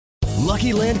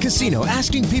Lucky Land Casino,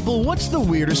 asking people, what's the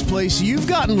weirdest place you've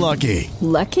gotten lucky?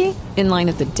 Lucky? In line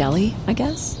at the deli, I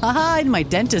guess? Aha, in my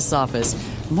dentist's office.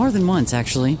 More than once,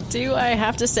 actually. Do I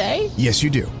have to say? Yes, you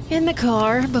do. In the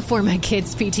car before my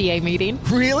kids' PTA meeting.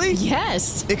 Really?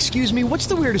 Yes. Excuse me, what's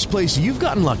the weirdest place you've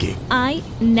gotten lucky? I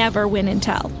never win and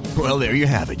tell. Well, there you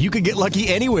have it. You can get lucky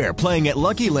anywhere, playing at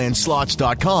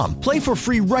LuckyLandSlots.com. Play for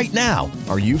free right now.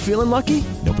 Are you feeling lucky?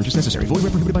 No purchase necessary. Void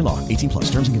where prohibited by law. 18+.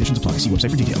 Terms and conditions apply. See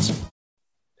website for details.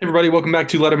 Hey everybody, welcome back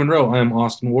to Letterman Row. I am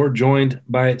Austin Ward, joined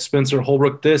by Spencer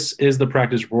Holbrook. This is the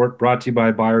practice report brought to you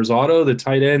by Byers Auto. The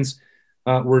tight ends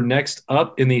were next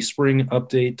up in the spring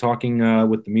update, talking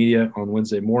with the media on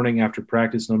Wednesday morning after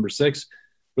practice number 6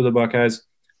 for the Buckeyes.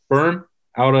 Berm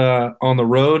out on the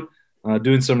road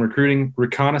doing some recruiting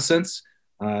reconnaissance.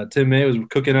 Tim May was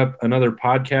cooking up another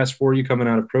podcast for you coming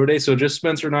out of Pro Day. So just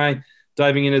Spencer and I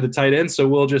diving into the tight end. So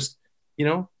we'll just,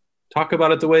 talk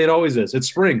about it the way it always is. It's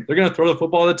spring. They're going to throw the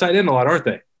football at the tight end a lot, aren't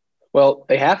they? Well,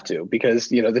 they have to, because,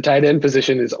 the tight end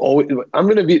position is always – I'm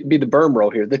going to be the berm role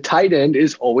here. The tight end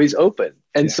is always open.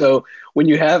 And So when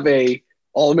you have a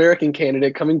All-American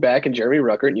candidate coming back in Jeremy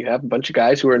Ruckert and you have a bunch of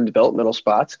guys who are in developmental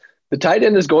spots, the tight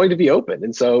end is going to be open.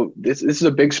 And so this is a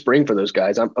big spring for those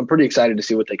guys. I'm pretty excited to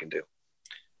see what they can do.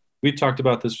 We've talked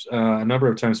about this a number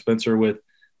of times, Spencer, with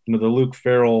the Luke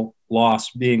Farrell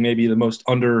loss being maybe the most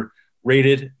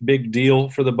underrated big deal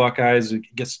for the Buckeyes. I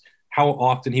guess how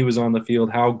often he was on the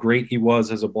field, how great he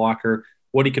was as a blocker,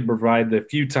 what he could provide the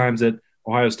few times that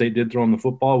Ohio State did throw him the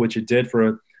football, which it did for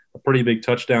a pretty big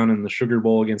touchdown in the Sugar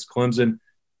Bowl against Clemson.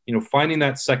 Finding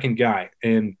that second guy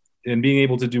and being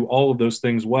able to do all of those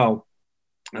things well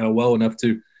enough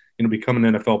to become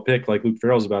an NFL pick like Luke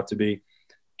Farrell's about to be.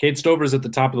 Cade Stover's at the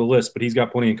top of the list, but he's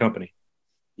got plenty of company.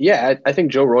 Yeah, I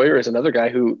think Joe Royer is another guy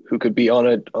who could be on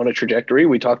a trajectory.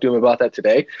 We talked to him about that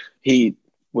today. He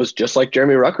was just like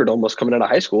Jeremy Ruckert, almost coming out of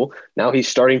high school. Now he's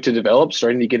starting to develop,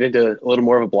 starting to get into a little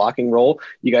more of a blocking role.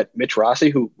 You got Mitch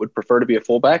Rossi, who would prefer to be a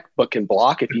fullback, but can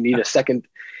block if you need a second.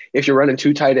 If you're running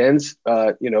two tight ends,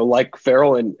 like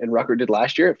Farrell and Ruckert did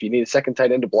last year, if you need a second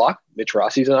tight end to block, Mitch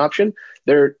Rossi's an option.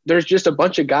 There's just a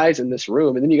bunch of guys in this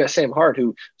room. And then you got Sam Hart,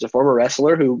 who is a former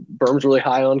wrestler who Berm's really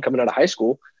high on coming out of high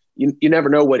school. You never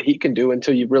know what he can do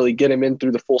until you really get him in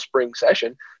through the full spring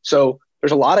session. So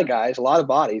there's a lot of guys, a lot of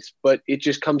bodies, but it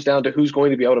just comes down to who's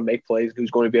going to be able to make plays, who's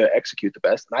going to be able to execute the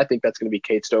best. And I think that's going to be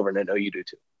Cade Stover, and I know you do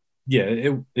too. Yeah,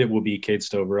 it will be Cade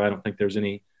Stover. I don't think there's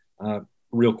any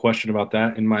real question about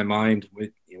that in my mind.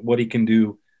 With what he can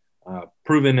do,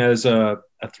 proven as a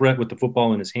threat with the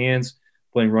football in his hands,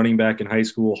 playing running back in high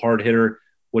school, hard hitter,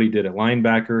 what he did at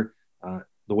linebacker,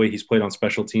 the way he's played on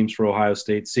special teams for Ohio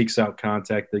State, seeks out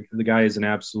contact. The guy is an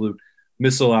absolute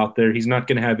missile out there. He's not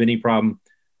going to have any problem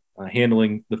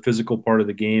handling the physical part of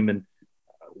the game and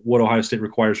what Ohio State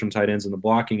requires from tight ends in the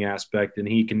blocking aspect. And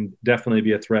he can definitely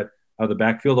be a threat out of the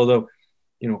backfield. Although,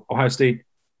 Ohio State,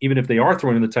 even if they are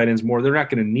throwing in the tight ends more, they're not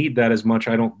going to need that as much,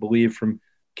 I don't believe, from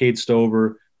Cade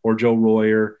Stover or Joe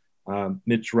Royer,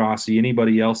 Mitch Rossi,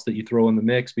 anybody else that you throw in the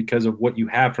mix, because of what you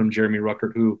have from Jeremy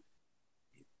Ruckert, who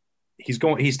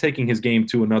he's taking his game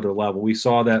to another level. We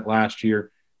saw that last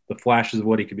year, the flashes of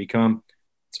what he could become.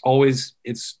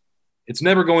 It's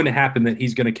never going to happen that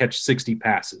he's going to catch 60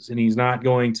 passes, and he's not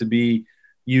going to be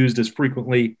used as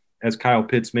frequently as Kyle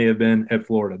Pitts may have been at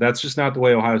Florida. That's just not the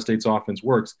way Ohio State's offense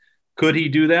works. Could he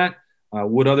do that?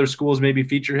 Would other schools maybe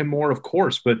feature him more? Of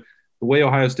course, but the way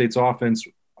Ohio State's offense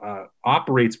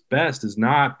operates best is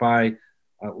not by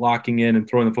locking in and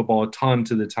throwing the football a ton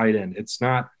to the tight end. It's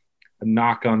not a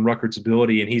knock on Ruckert's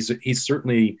ability, and he's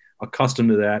certainly accustomed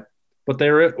to that. But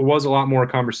there was a lot more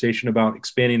conversation about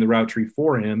expanding the route tree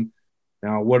for him.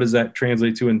 Now, what does that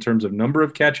translate to in terms of number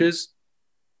of catches?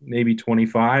 Maybe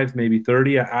 25, maybe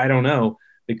 30. I don't know.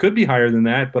 It could be higher than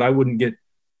that, but I wouldn't get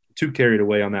too carried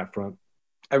away on that front.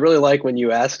 I really like when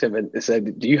you asked him and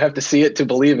said, do you have to see it to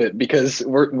believe it? Because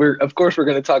we're of course we're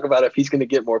going to talk about if he's going to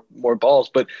get more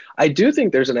balls, but I do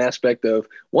think there's an aspect of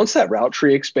once that route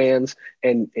tree expands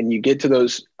and you get to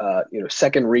those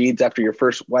second reads after your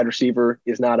first wide receiver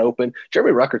is not open,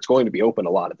 Jeremy Ruckert's going to be open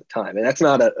a lot of the time. And that's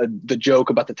not the joke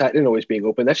about the tight end always being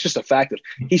open. That's just a fact that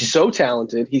he's so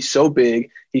talented, he's so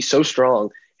big, he's so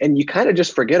strong. And you kind of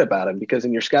just forget about him because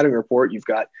in your scouting report, you've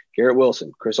got Garrett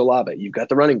Wilson, Chris Olave, you've got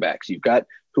the running backs, you've got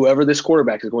whoever this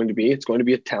quarterback is going to be. It's going to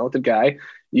be a talented guy.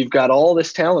 You've got all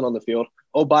this talent on the field.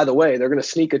 Oh, by the way, they're going to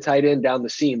sneak a tight end down the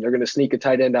seam. They're going to sneak a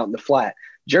tight end out in the flat.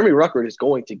 Jeremy Ruckert is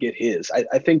going to get his.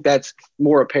 I think that's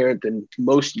more apparent than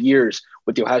most years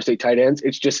with the Ohio State tight ends.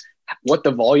 It's just what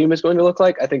the volume is going to look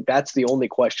like. I think that's the only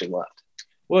question left.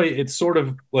 Well, it's sort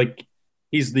of like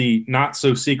he's the not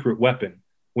so secret weapon.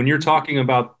 When you're talking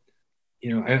about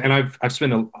and I've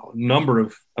spent a number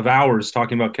of hours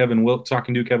talking to Kevin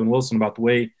Wilson about the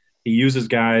way he uses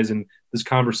guys and this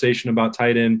conversation about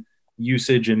tight end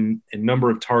usage and number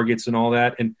of targets and all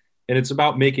that. And it's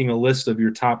about making a list of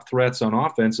your top threats on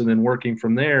offense and then working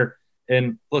from there.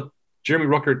 And look, Jeremy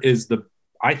Ruckert is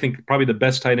I think probably the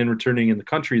best tight end returning in the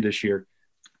country this year.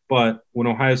 But when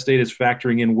Ohio State is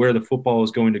factoring in where the football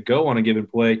is going to go on a given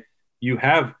play, you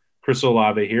have Chris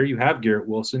Olave here, you have Garrett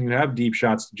Wilson, you have deep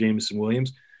shots to Jamison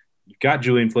Williams, you've got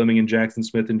Julian Fleming and Jackson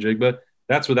Smith and Jigba.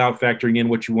 That's without factoring in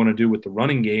what you want to do with the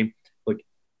running game. Like,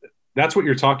 that's what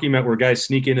you're talking about, where guys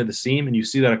sneak into the seam, and you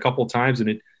see that a couple times,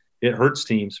 and it hurts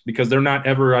teams because they're not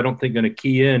ever, I don't think, going to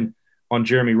key in on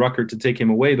Jeremy Ruckert to take him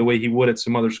away the way he would at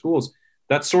some other schools.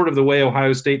 That's sort of the way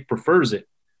Ohio State prefers it.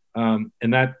 And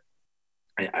that,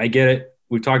 I get it.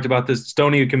 We've talked about this.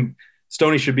 Stoney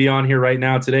should be on here right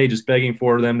now today just begging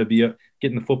for them to be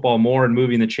getting the football more and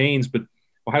moving the chains. But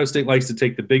Ohio State likes to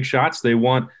take the big shots. They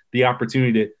want the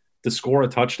opportunity to score a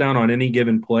touchdown on any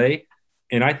given play.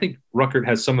 And I think Ruckert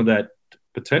has some of that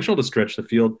potential to stretch the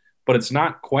field, but it's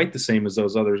not quite the same as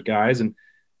those other guys.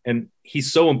 And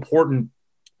he's so important.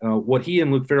 What he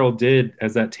and Luke Farrell did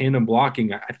as that tandem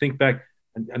blocking, I think back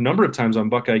a number of times on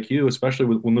Buck IQ,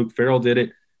 especially when Luke Farrell did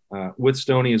it with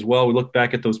Stoney as well. We look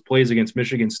back at those plays against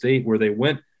Michigan State where they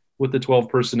went with the 12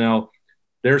 personnel,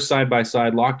 they're side by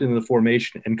side, locked into the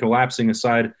formation and collapsing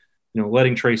aside,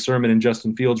 letting Trey Sermon and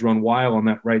Justin Fields run wild on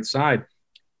that right side.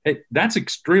 That's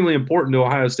extremely important to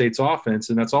Ohio State's offense,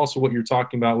 and that's also what you're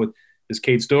talking about with, is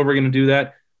Cade Stover going to do that?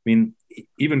 I mean,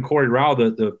 even Corey Rao,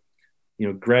 the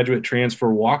graduate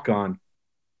transfer walk-on,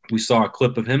 we saw a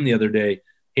clip of him the other day,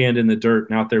 hand in the dirt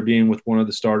and out there being with one of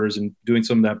the starters and doing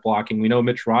some of that blocking. We know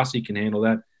Mitch Rossi can handle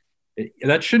that.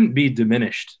 That shouldn't be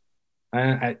diminished.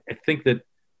 I think that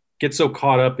gets so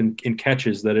caught up in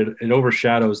catches that it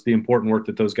overshadows the important work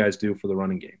that those guys do for the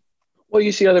running game. Well,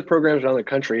 you see other programs around the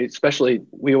country, especially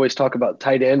we always talk about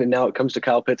tight end, and now it comes to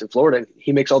Kyle Pitts in Florida. And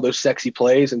he makes all those sexy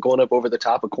plays and going up over the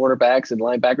top of cornerbacks and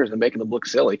linebackers and making them look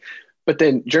silly. But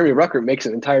then Jeremy Ruckert makes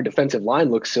an entire defensive line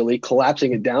look silly,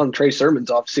 collapsing it down. Trey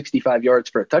Sermon's off 65 yards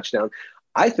for a touchdown.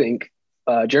 I think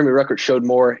Jeremy Ruckert showed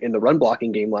more in the run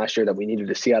blocking game last year that we needed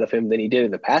to see out of him than he did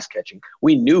in the pass catching.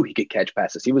 We knew he could catch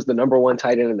passes. He was the number one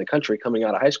tight end in the country coming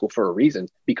out of high school for a reason,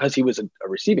 because he was a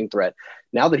receiving threat.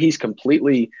 Now that he's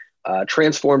completely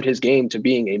transformed his game to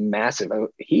being a massive,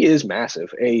 he is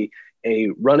massive, a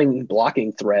running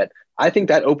blocking threat, I think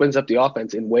that opens up the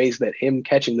offense in ways that him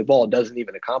catching the ball doesn't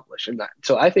even accomplish. And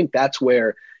so I think that's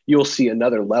where you'll see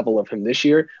another level of him this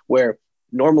year, where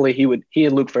normally he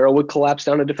and Luke Farrell would collapse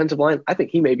down a defensive line. I think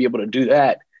he may be able to do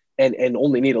that and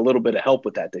only need a little bit of help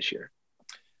with that this year.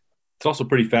 It's also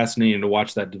pretty fascinating to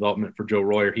watch that development for Joe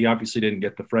Royer. He obviously didn't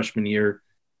get the freshman year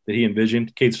that he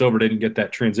envisioned. Cade Stover didn't get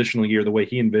that transitional year the way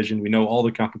he envisioned. We know all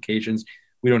the complications.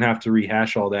 We don't have to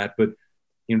rehash all that, but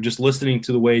just listening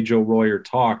to the way Joe Royer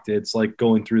talked, it's like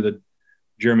going through the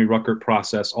Jeremy Ruckert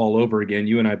process all over again.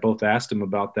 You and I both asked him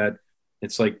about that.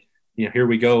 It's like, here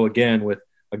we go again with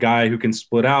a guy who can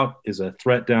split out, is a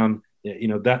threat down.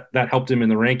 That helped him in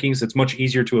the rankings. It's much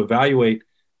easier to evaluate,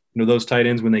 those tight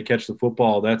ends when they catch the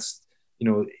football. That's,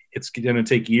 it's going to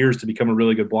take years to become a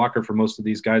really good blocker for most of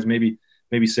these guys. Maybe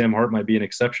Sam Hart might be an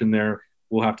exception there.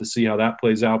 We'll have to see how that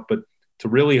plays out. But to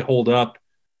really hold up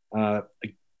and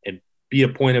be a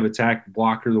point of attack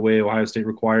blocker the way Ohio State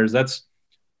requires,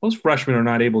 most freshmen are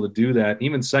not able to do that.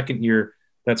 Even second year,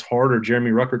 that's harder.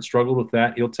 Jeremy Ruckert struggled with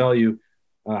that. He'll tell you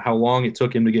how long it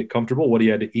took him to get comfortable, what he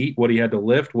had to eat, what he had to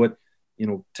lift, what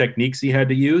techniques he had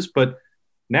to use. But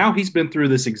now he's been through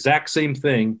this exact same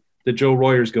thing that Joe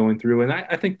Royer's going through, and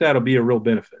I think that'll be a real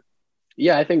benefit.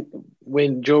 Yeah, I think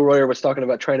when Joe Royer was talking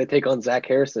about trying to take on Zach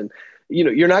Harrison,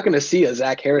 you're not going to see a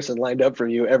Zach Harrison lined up for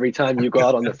you every time you go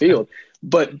out on the field.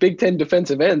 But Big Ten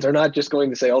defensive ends are not just going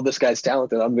to say, "Oh, this guy's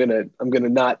talented. I'm gonna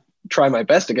not try my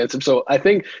best against him." So I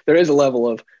think there is a level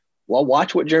of, well,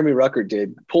 watch what Jeremy Ruckert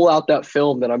did. Pull out that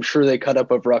film that I'm sure they cut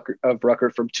up of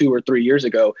Ruckert from 2 or 3 years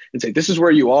ago and say, "This is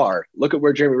where you are. Look at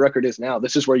where Jeremy Ruckert is now.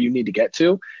 This is where you need to get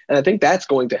to." And I think that's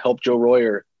going to help Joe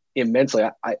Royer immensely.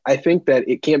 I think that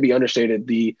it can't be understated.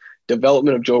 The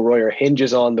development of Joe Royer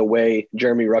hinges on the way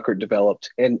Jeremy Ruckert developed.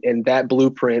 And that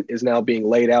blueprint is now being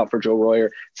laid out for Joe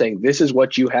Royer, saying this is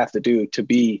what you have to do to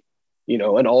be,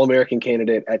 an All-American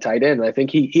candidate at tight end. And I think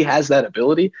he has that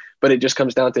ability, but it just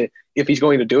comes down to if he's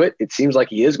going to do it. It seems like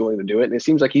he is going to do it. And it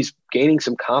seems like he's gaining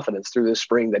some confidence through this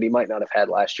spring that he might not have had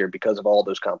last year because of all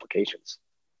those complications.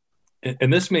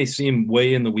 And this may seem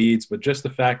way in the weeds, but just the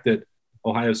fact that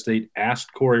Ohio State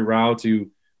asked Corey Rao to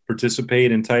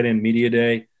participate in Tight End Media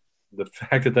Day, the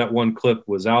fact that one clip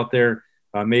was out there,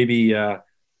 maybe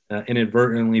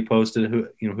inadvertently posted.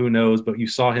 Who knows? But you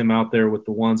saw him out there with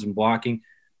the ones and blocking,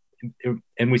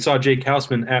 and we saw Jake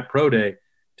Houseman at Pro Day.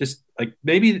 Just like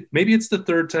maybe it's the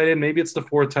third tight end, maybe it's the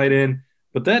fourth tight end,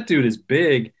 but that dude is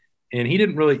big, and he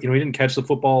didn't really, he didn't catch the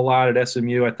football a lot at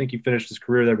SMU. I think he finished his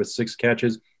career there with 6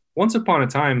 catches. Once upon a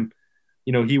time,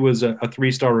 he was a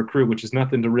 3-star recruit, which is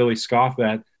nothing to really scoff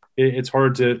at. It's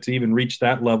hard to even reach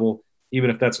that level, even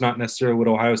if that's not necessarily what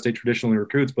Ohio State traditionally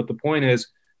recruits. But the point is,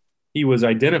 he was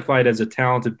identified as a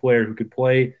talented player who could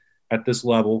play at this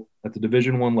level, at the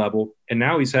Division I level, and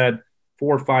now he's had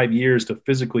 4 or 5 years to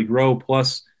physically grow,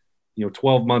 plus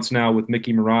 12 months now with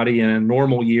Mickey Marotti and a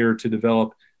normal year to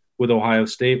develop with Ohio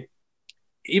State.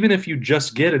 Even if you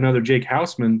just get another Jake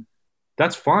Houseman,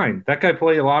 that's fine. That guy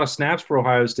played a lot of snaps for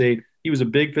Ohio State. He was a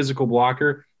big physical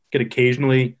blocker, could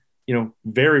occasionally,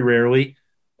 very rarely,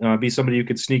 be somebody who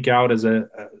could sneak out as a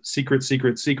secret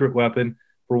weapon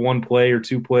for 1 play or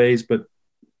 2 plays. But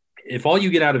if all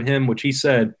you get out of him, which he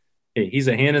said, hey, he's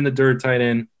a hand in the dirt tight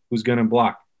end who's going to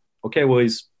block. Okay, well,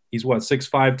 he's what,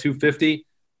 6'5", 250?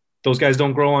 Those guys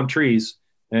don't grow on trees,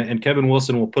 and Kevin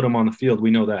Wilson will put him on the field.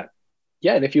 We know that.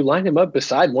 Yeah, and if you line him up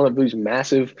beside one of these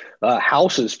massive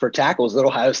houses for tackles that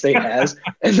Ohio State has,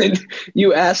 and then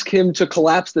you ask him to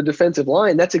collapse the defensive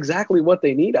line, that's exactly what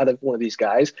they need out of one of these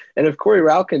guys. And if Corey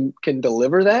Rao can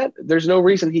deliver that, there's no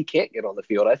reason he can't get on the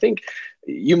field. I think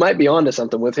you might be onto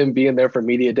something with him being there for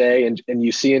media day and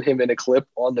you seeing him in a clip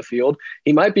on the field.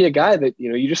 He might be a guy that,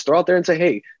 you just throw out there and say,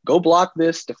 hey, go block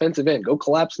this defensive end, go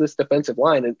collapse this defensive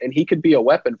line. And he could be a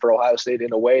weapon for Ohio State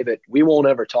in a way that we won't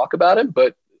ever talk about him,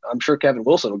 but I'm sure Kevin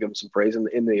Wilson will give him some praise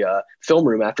in the film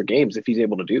room after games if he's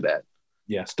able to do that.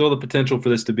 Yeah, still the potential for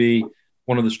this to be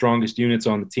one of the strongest units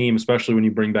on the team, especially when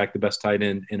you bring back the best tight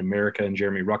end in America and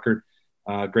Jeremy Ruckert.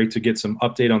 Great to get some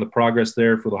update on the progress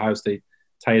there for the Ohio State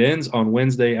tight ends on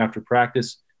Wednesday after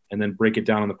practice, and then break it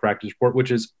down on the practice report,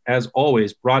 which is, as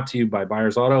always, brought to you by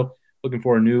Buyers Auto. Looking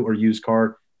for a new or used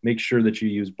car, make sure that you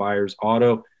use Buyers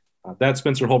Auto. That's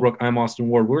Spencer Holbrook. I'm Austin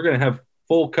Ward. We're going to have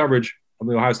full coverage of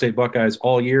the Ohio State Buckeyes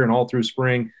all year and all through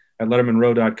spring at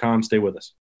LettermanRow.com. Stay with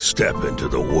us. Step into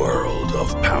the world of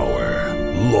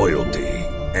power, loyalty,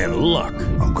 and luck.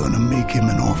 I'm going to make him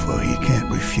an offer he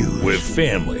can't refuse. With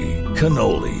family,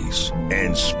 cannolis,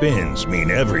 and spins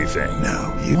mean everything.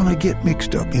 Now, you want to get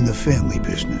mixed up in the family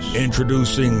business.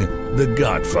 Introducing The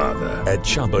Godfather at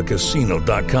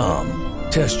ChumbaCasino.com.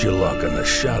 Test your luck in the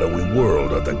shadowy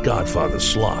world of The Godfather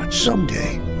slot.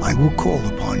 Someday, I will call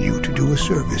upon you to do a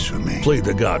service for me. Play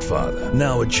The Godfather,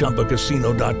 now at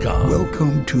ChumbaCasino.com.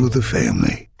 Welcome to the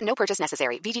family. No purchase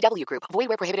necessary. VGW Group. Void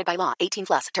where prohibited by law.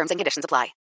 18+. Terms and conditions apply.